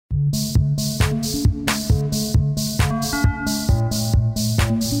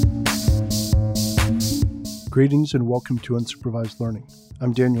Greetings and welcome to Unsupervised Learning.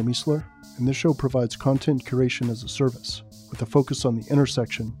 I'm Daniel Miesler, and this show provides content curation as a service with a focus on the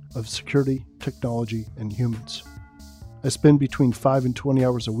intersection of security, technology, and humans. I spend between 5 and 20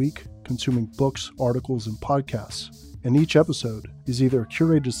 hours a week consuming books, articles, and podcasts, and each episode is either a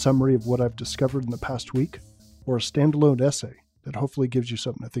curated summary of what I've discovered in the past week or a standalone essay that hopefully gives you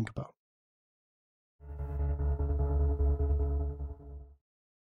something to think about.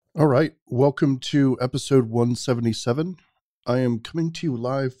 All right, welcome to episode 177. I am coming to you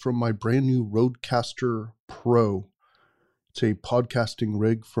live from my brand new Rodecaster Pro. It's a podcasting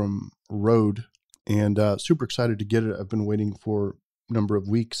rig from Rode, and super excited to get it. I've been waiting for a number of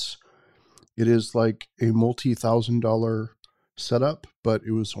weeks. It is like a multi-$1,000 setup, but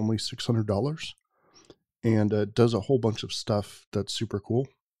it was only $600, and it does a whole bunch of stuff that's super cool.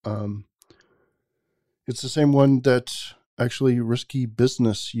 It's the same one that actually Risky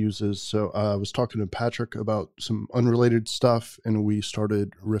Business uses. So I was talking to Patrick about some unrelated stuff, and we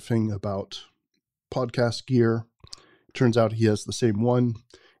started riffing about podcast gear. Turns out he has the same one,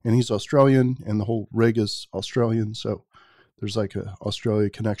 and he's Australian, and the whole rig is Australian. So there's like a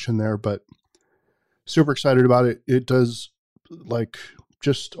Australia connection there, but super excited about it. It does like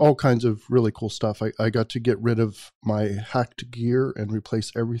just all kinds of really cool stuff. I got to get rid of my hacked gear and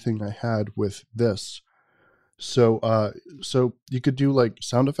replace everything I had with this. So you could do like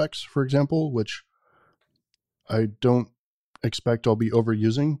sound effects, for example, which I don't expect I'll be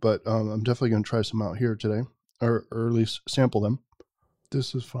overusing, but I'm definitely going to try some out here today, or at least sample them.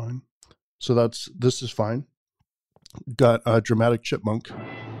 This is fine. So this is fine. Got a dramatic chipmunk.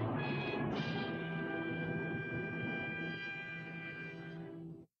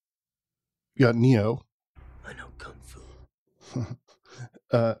 Got Neo. I know Kung Fu.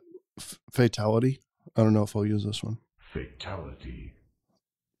 Fatality. I don't know if I'll use this one. Fatality.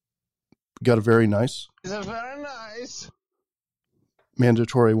 Got a very nice. They're very nice.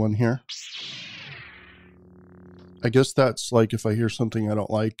 Mandatory one here. I guess that's like if I hear something I don't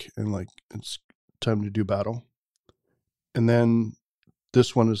like and like it's time to do battle. And then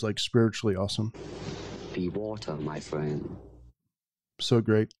this one is like spiritually awesome. Be water, my friend. So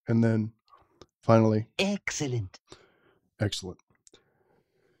great. And then finally. Excellent.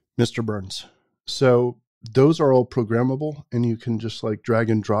 Mr. Burns. So those are all programmable, and you can just like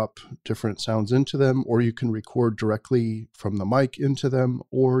drag and drop different sounds into them, or you can record directly from the mic into them,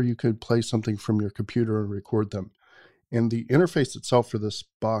 or you could play something from your computer and record them. And the interface itself for this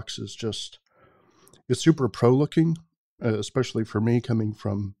box is just, it's super pro looking, especially for me coming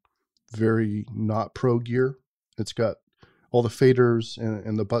from very not pro gear. It's got all the faders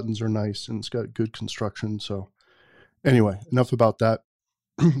and the buttons are nice, and it's got good construction. So anyway, enough about that.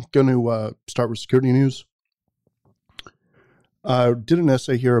 Going to start with security news. I did an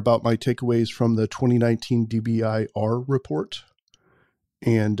essay here about my takeaways from the 2019 DBIR report,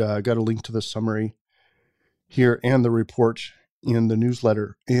 and I got a link to the summary here and the report in the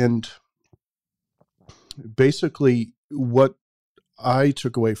newsletter. And basically what I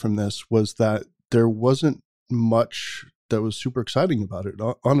took away from this was that there wasn't much that was super exciting about it.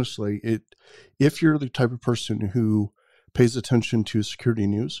 Honestly, if you're the type of person who pays attention to security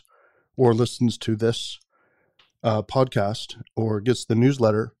news or listens to this podcast or gets the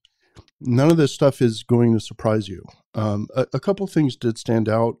newsletter, none of this stuff is going to surprise you. A couple of things did stand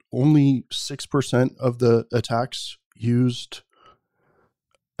out. Only 6% of the attacks used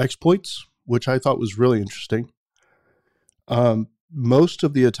exploits, which I thought was really interesting. Most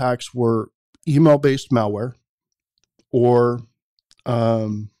of the attacks were email-based malware or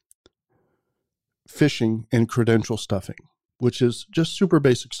phishing and credential stuffing, which is just super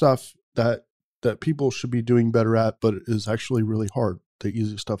basic stuff that people should be doing better at, but it is actually really hard. The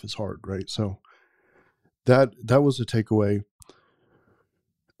easy stuff is hard, right? So that was a takeaway.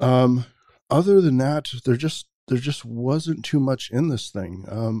 Other than that, there just wasn't too much in this thing.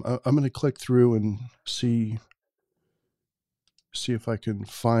 I'm going to click through and see if I can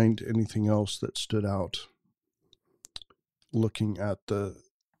find anything else that stood out looking at the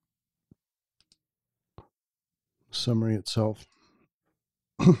summary itself.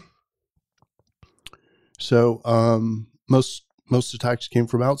 So most attacks came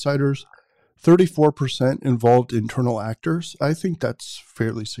from outsiders. 34% involved internal actors. I think that's a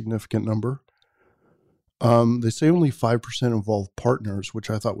fairly significant number. They say only 5% involved partners, which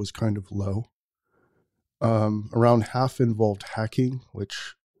I thought was kind of low. Around half involved hacking,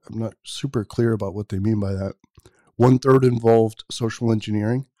 which I'm not super clear about what they mean by that. 1/3 involved social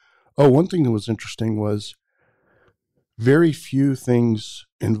engineering. Oh, one thing that was interesting was very few things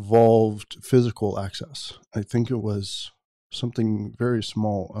involved physical access. I think it was something very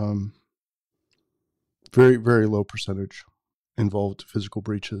small. Very, very low percentage involved physical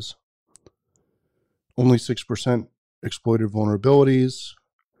breaches. Only 6% exploited vulnerabilities.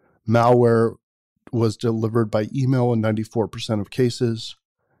 Malware was delivered by email in 94% of cases.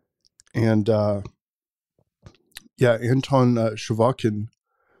 And Anton Shavakin,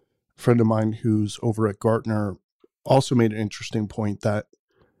 a friend of mine who's over at Gartner, also made an interesting point that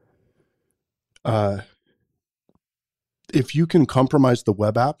if you can compromise the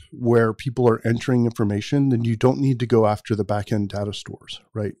web app where people are entering information, then you don't need to go after the backend data stores,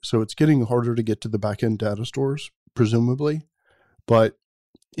 right? So it's getting harder to get to the backend data stores, presumably. But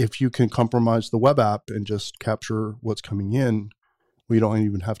if you can compromise the web app and just capture what's coming in, we don't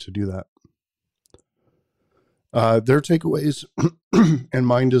even have to do that. Their takeaways and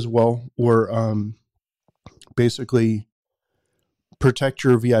mine as well were basically protect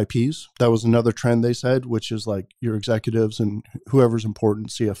your VIPs. That was another trend they said, which is like your executives and whoever's important,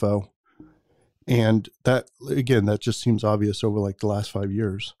 CFO. And that, again, that just seems obvious over like the last 5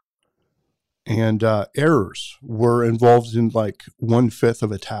 years. And errors were involved in like 1/5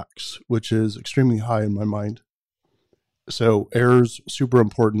 of attacks, which is extremely high in my mind. So errors, super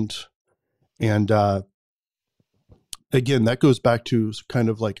important. And again, that goes back to kind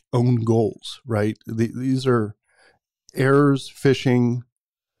of like own goals, right? These are errors, phishing,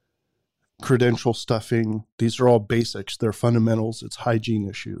 credential stuffing. These are all basics. They're fundamentals. It's hygiene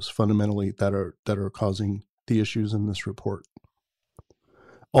issues fundamentally that are causing the issues in this report.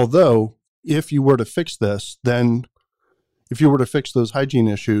 Although, if you were to fix this, then if you were to fix those hygiene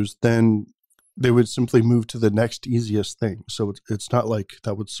issues, then they would simply move to the next easiest thing. So it's not like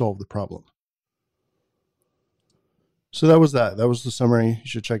that would solve the problem. So that was that. That was the summary. You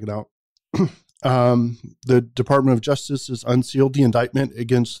should check it out. The Department of Justice has unsealed the indictment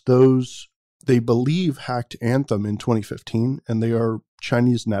against those they believe hacked Anthem in 2015, and they are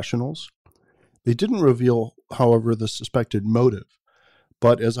Chinese nationals. They didn't reveal, however, the suspected motive.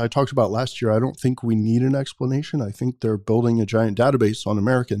 But as I talked about last year, I don't think we need an explanation. I think they're building a giant database on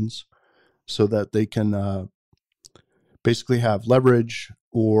Americans so that they can basically have leverage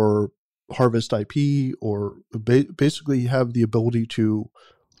or harvest IP or basically have the ability to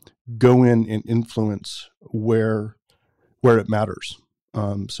go in and influence where it matters.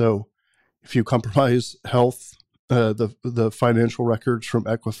 So if you compromise health, the financial records from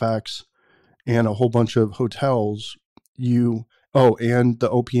Equifax and a whole bunch of hotels, and the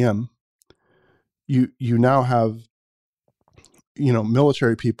OPM, you now have,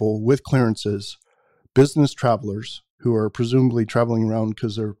 military people with clearances, business travelers who are presumably traveling around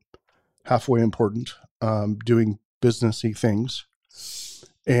because they're halfway important, doing businessy things.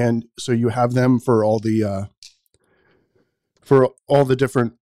 And so you have them for all the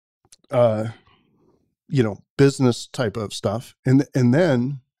different, business type of stuff. And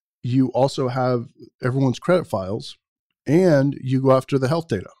then you also have everyone's credit files and you go after the health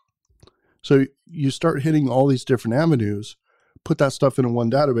data. So you start hitting all these different avenues, put that stuff into one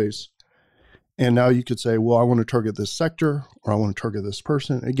database. And now you could say, well, I want to target this sector or I want to target this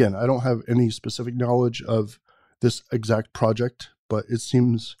person. Again, I don't have any specific knowledge of this exact project, but it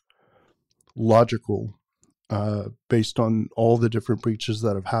seems logical based on all the different breaches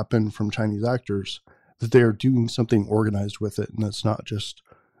that have happened from Chinese actors that they are doing something organized with it. And it's not just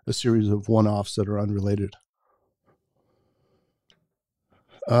a series of one-offs that are unrelated.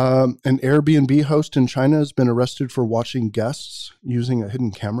 An Airbnb host in China has been arrested for watching guests using a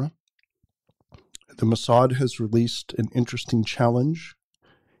hidden camera. The Mossad has released an interesting challenge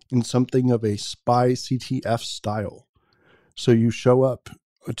in something of a spy CTF style. So you show up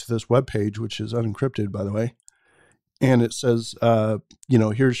to this webpage, which is unencrypted, by the way, and it says,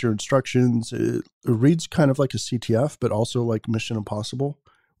 here's your instructions. It reads kind of like a CTF, but also like Mission Impossible,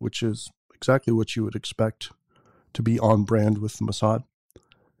 which is exactly what you would expect to be on brand with the Mossad.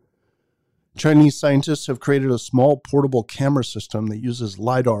 Chinese scientists have created a small portable camera system that uses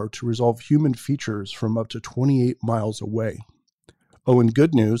LiDAR to resolve human features from up to 28 miles away. Oh, and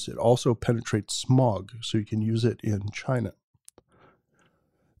good news, it also penetrates smog, so you can use it in China.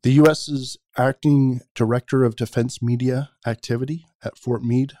 The U.S.'s acting director of defense media activity at Fort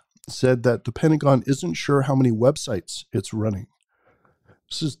Meade said that the Pentagon isn't sure how many websites it's running.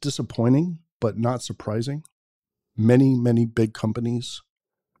 This is disappointing, but not surprising. Many, many big companies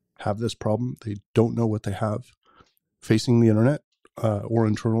have this problem. They don't know what they have facing the internet or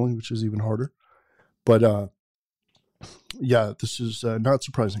internally, which is even harder. But this is not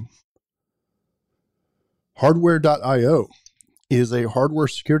surprising. Hardware.io is a hardware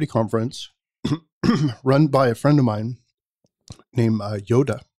security conference run by a friend of mine named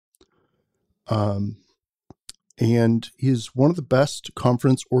Yoda. and he's one of the best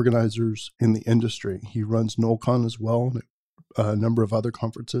conference organizers in the industry. He runs NoleCon as well, and a number of other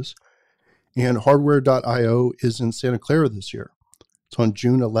conferences. And Hardware.io is in Santa Clara this year. It's on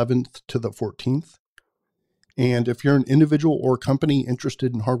June 11th to the 14th. And if you're an individual or company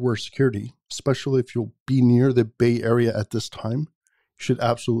interested in hardware security, especially if you'll be near the Bay Area at this time, you should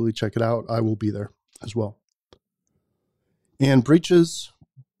absolutely check it out. I will be there as well. And breaches,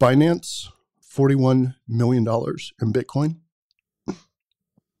 Binance, $41 million in Bitcoin.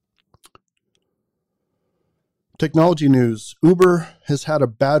 Technology news. Uber has had a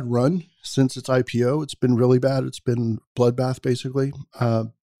bad run since its IPO. It's been really bad. It's been bloodbath, basically.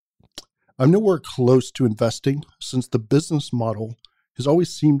 I'm nowhere close to investing since the business model has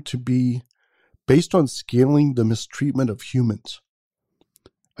always seemed to be based on scaling the mistreatment of humans.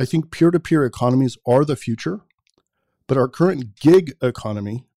 I think peer-to-peer economies are the future, but our current gig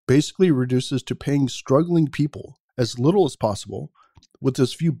economy basically reduces to paying struggling people as little as possible, with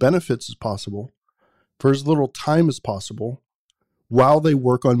as few benefits as possible, for as little time as possible, while they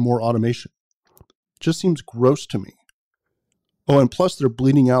work on more automation. It just seems gross to me. Oh, and plus they're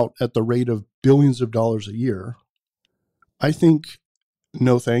bleeding out at the rate of billions of dollars a year. I think,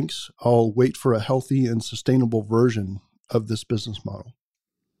 no thanks. I'll wait for a healthy and sustainable version of this business model.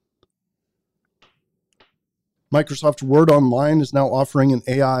 Microsoft Word Online is now offering an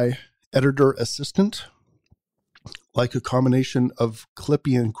AI editor assistant, like a combination of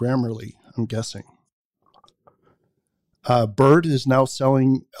Clippy and Grammarly, I'm guessing. Bird is now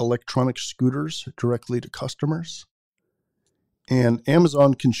selling electronic scooters directly to customers. And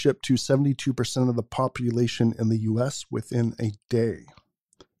Amazon can ship to 72% of the population in the US within a day.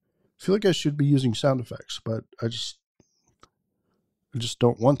 I feel like I should be using sound effects, but I just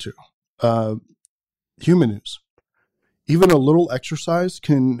don't want to. Human news. Even a little exercise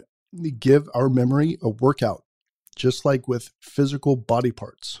can give our memory a workout, just like with physical body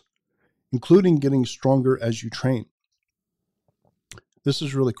parts, including getting stronger as you train. This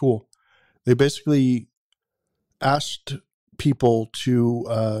is really cool. They basically asked people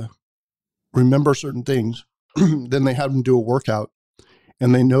to remember certain things. Then they had them do a workout,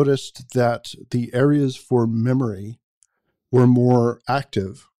 and they noticed that the areas for memory were more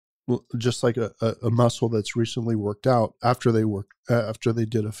active, just like a muscle that's recently worked out after they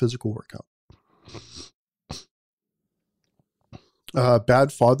did a physical workout.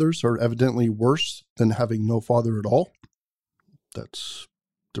 Bad fathers are evidently worse than having no father at all. That's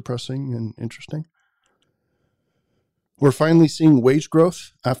depressing and interesting. We're finally seeing wage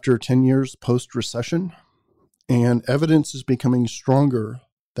growth after 10 years post-recession, and evidence is becoming stronger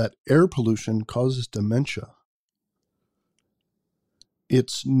that air pollution causes dementia.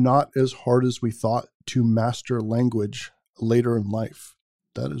 It's not as hard as we thought to master language later in life.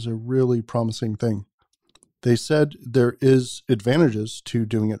 That is a really promising thing. They said there is advantages to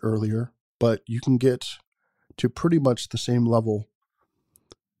doing it earlier, but you can get to pretty much the same level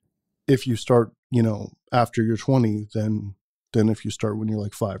if you start, after you're 20 than if you start when you're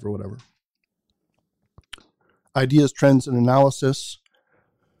like 5 or whatever. Ideas, Trends, and Analysis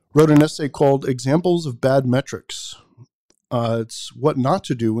wrote an essay called Examples of Bad Metrics. It's what not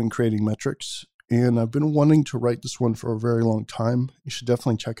to do when creating metrics, and I've been wanting to write this one for a very long time. You should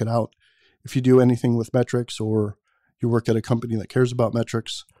definitely check it out. If you do anything with metrics or you work at a company that cares about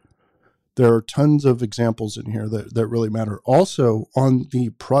metrics, there are tons of examples in here that really matter. Also, on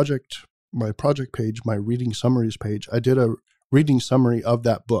my project page, my reading summaries page, I did a reading summary of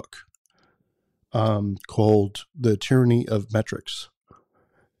that book called The Tyranny of Metrics.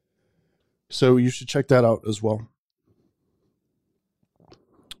 So you should check that out as well.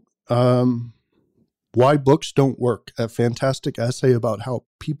 Why Books Don't Work, a fantastic essay about how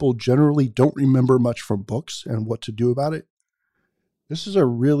people generally don't remember much from books and what to do about it. This is a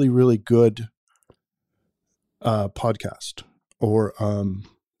really, really good podcast, or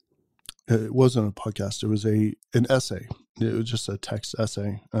it wasn't a podcast. It was an essay. It was just a text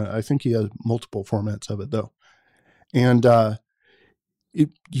essay. I think he has multiple formats of it though. And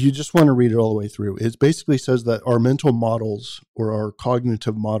you just want to read it all the way through. It basically says that our mental models or our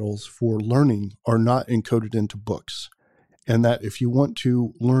cognitive models for learning are not encoded into books. And that if you want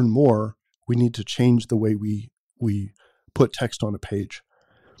to learn more, we need to change the way we put text on a page.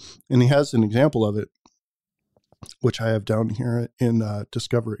 And he has an example of it, which I have down here in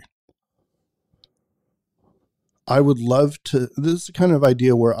Discovery. I would love to, this is the kind of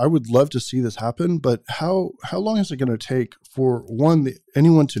idea where I would love to see this happen, but how long is it going to take for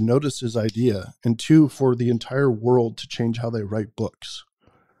anyone to notice his idea, and 2, for the entire world to change how they write books?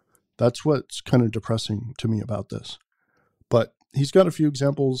 That's what's kind of depressing to me about this. But he's got a few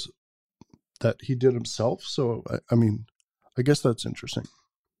examples that he did himself. So, I mean, I guess that's interesting.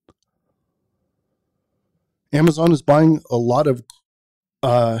 Amazon is buying a lot of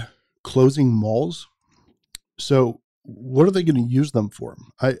closing malls. So what are they going to use them for?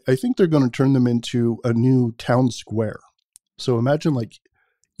 I think they're going to turn them into a new town square. So imagine like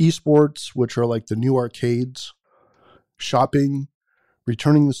esports, which are like the new arcades, shopping,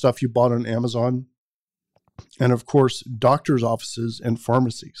 returning the stuff you bought on Amazon, and of course, doctors' offices and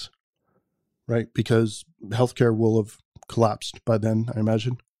pharmacies, right? Because healthcare will have collapsed by then, I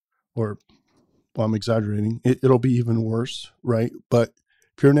imagine. Or, well, I'm exaggerating. It'll be even worse, right? But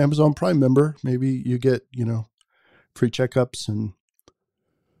if you're an Amazon Prime member, maybe you get, free checkups and,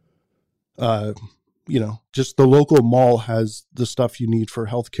 just the local mall has the stuff you need for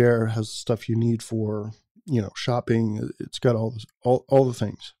healthcare, has the stuff you need for, shopping. It's got all the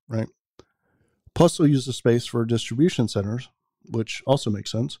things, right? Plus, they'll use the space for distribution centers, which also makes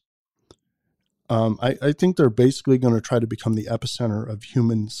sense. I think they're basically going to try to become the epicenter of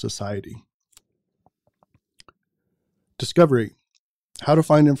human society. Discovery. How to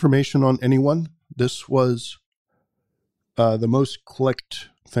find information on anyone. This was the most clicked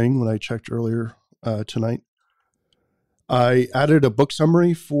thing when I checked earlier tonight. I added a book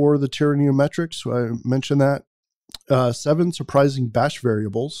summary for the Tyranny of Metrics. So I mentioned that. 7 surprising bash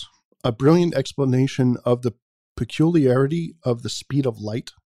variables. A brilliant explanation of the peculiarity of the speed of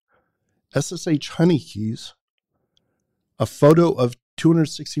light. SSH honey keys. A photo of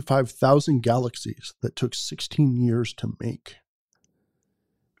 265,000 galaxies that took 16 years to make.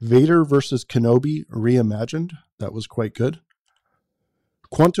 Vader versus Kenobi reimagined. That was quite good.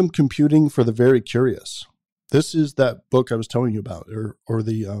 Quantum computing for the very curious. This is that book I was telling you about, or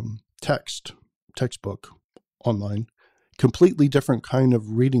the textbook online. Completely different kind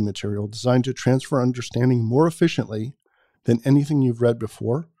of reading material designed to transfer understanding more efficiently than anything you've read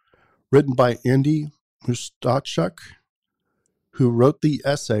before. Written by Andy Mustachuk, who wrote the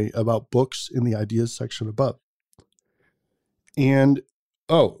essay about books in the ideas section above. And,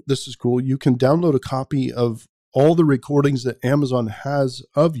 this is cool. You can download a copy of all the recordings that Amazon has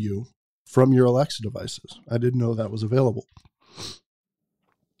of you from your Alexa devices. I didn't know that was available.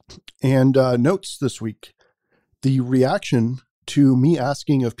 And notes this week. The reaction to me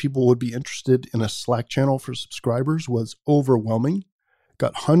asking if people would be interested in a Slack channel for subscribers was overwhelming.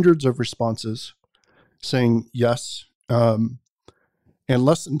 Got hundreds of responses saying yes, and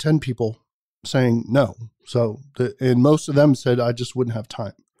less than 10 people saying no. So, and most of them said, I just wouldn't have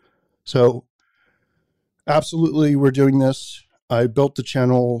time. So absolutely, we're doing this. I built the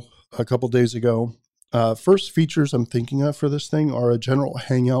channel a couple days ago. First features I'm thinking of for this thing are a general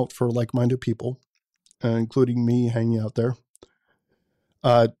hangout for like-minded people, including me hanging out there.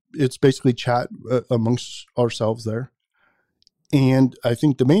 It's basically chat amongst ourselves there. And I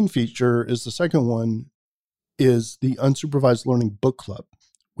think the main feature is the second one is the Unsupervised Learning Book Club.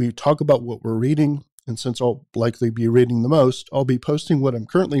 We talk about what we're reading, and since I'll likely be reading the most, I'll be posting what I'm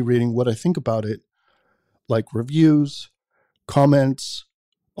currently reading, what I think about it, like reviews, comments.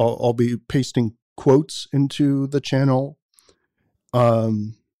 I'll be pasting quotes into the channel. I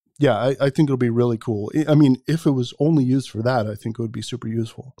think it'll be really cool. I mean, if it was only used for that, I think it would be super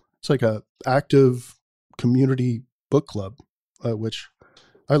useful. It's like a active community book club, which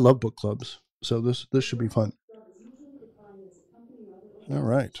I love book clubs. So this should be fun. All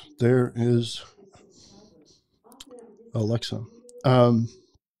right. There is Alexa. All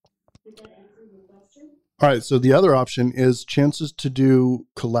right. So the other option is chances to do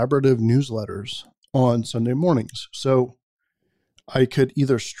collaborative newsletters on Sunday mornings. So I could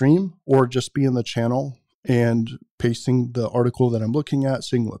either stream or just be in the channel and pasting the article that I'm looking at,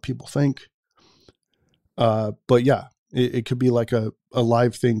 seeing what people think. But yeah, it could be like a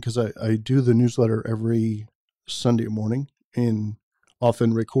live thing because I do the newsletter every Sunday morning and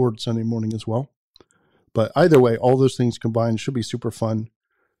often record Sunday morning as well. But either way, all those things combined should be super fun.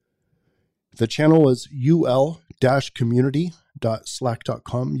 The channel is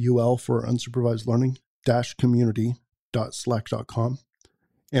ul-community.slack.com, UL for unsupervised learning, -community.slack.com.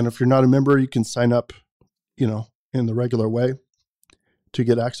 And if you're not a member, you can sign up, in the regular way to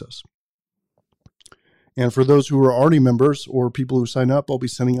get access. And for those who are already members or people who sign up, I'll be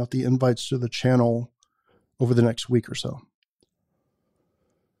sending out the invites to the channel over the next week or so.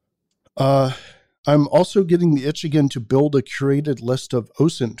 I'm also getting the itch again to build a curated list of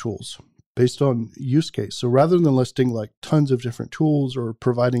OSINT tools based on use case. So rather than listing like tons of different tools or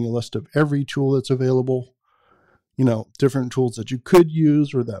providing a list of every tool that's available, different tools that you could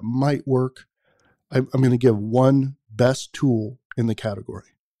use or that might work, I'm going to give one best tool in the category.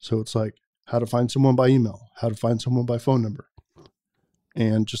 So it's like how to find someone by email, how to find someone by phone number,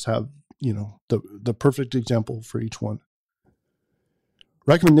 and just have the perfect example for each one.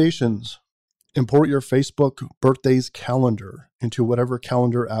 Recommendations. Import your Facebook birthdays calendar into whatever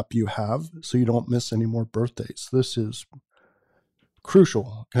calendar app you have so you don't miss any more birthdays. This is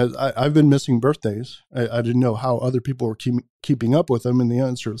crucial because I've been missing birthdays. I didn't know how other people were keeping up with them, and the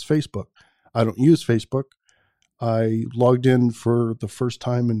answer is Facebook. I don't use Facebook. I logged in for the first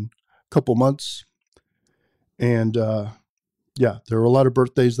time in a couple months, and there were a lot of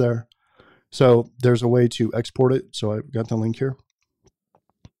birthdays there. So there's a way to export it. So I've got the link here.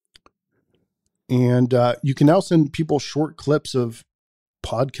 And you can now send people short clips of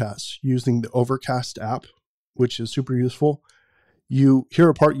podcasts using the Overcast app, which is super useful. You hear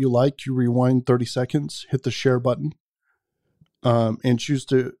a part you like, you rewind 30 seconds, hit the share button, and choose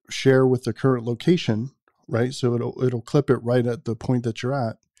to share with the current location, right? So it'll clip it right at the point that you're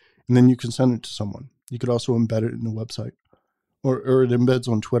at, and then you can send it to someone. You could also embed it in the website, or it embeds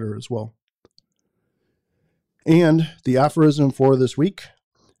on Twitter as well. And the aphorism for this week: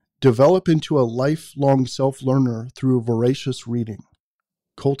 develop into a lifelong self-learner through voracious reading.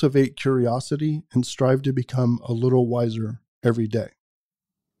 Cultivate curiosity and strive to become a little wiser every day.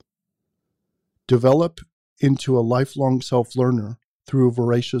 Develop into a lifelong self-learner through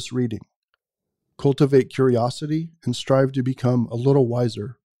voracious reading. Cultivate curiosity and strive to become a little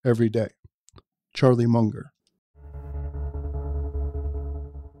wiser every day. Charlie Munger.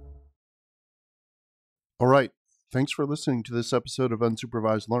 All right. Thanks for listening to this episode of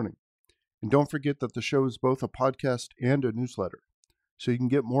Unsupervised Learning. And don't forget that the show is both a podcast and a newsletter. So you can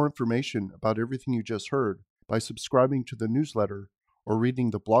get more information about everything you just heard by subscribing to the newsletter or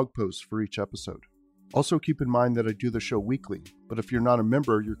reading the blog posts for each episode. Also keep in mind that I do the show weekly, but if you're not a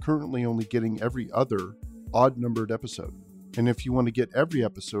member, you're currently only getting every other odd-numbered episode. And if you want to get every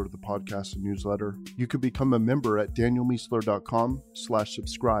episode of the podcast and newsletter, you can become a member at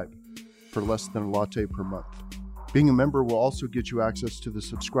danielmiessler.com/subscribe for less than a latte per month. Being a member will also get you access to the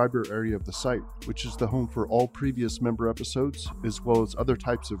subscriber area of the site, which is the home for all previous member episodes, as well as other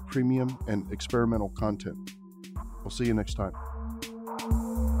types of premium and experimental content. I'll see you next time.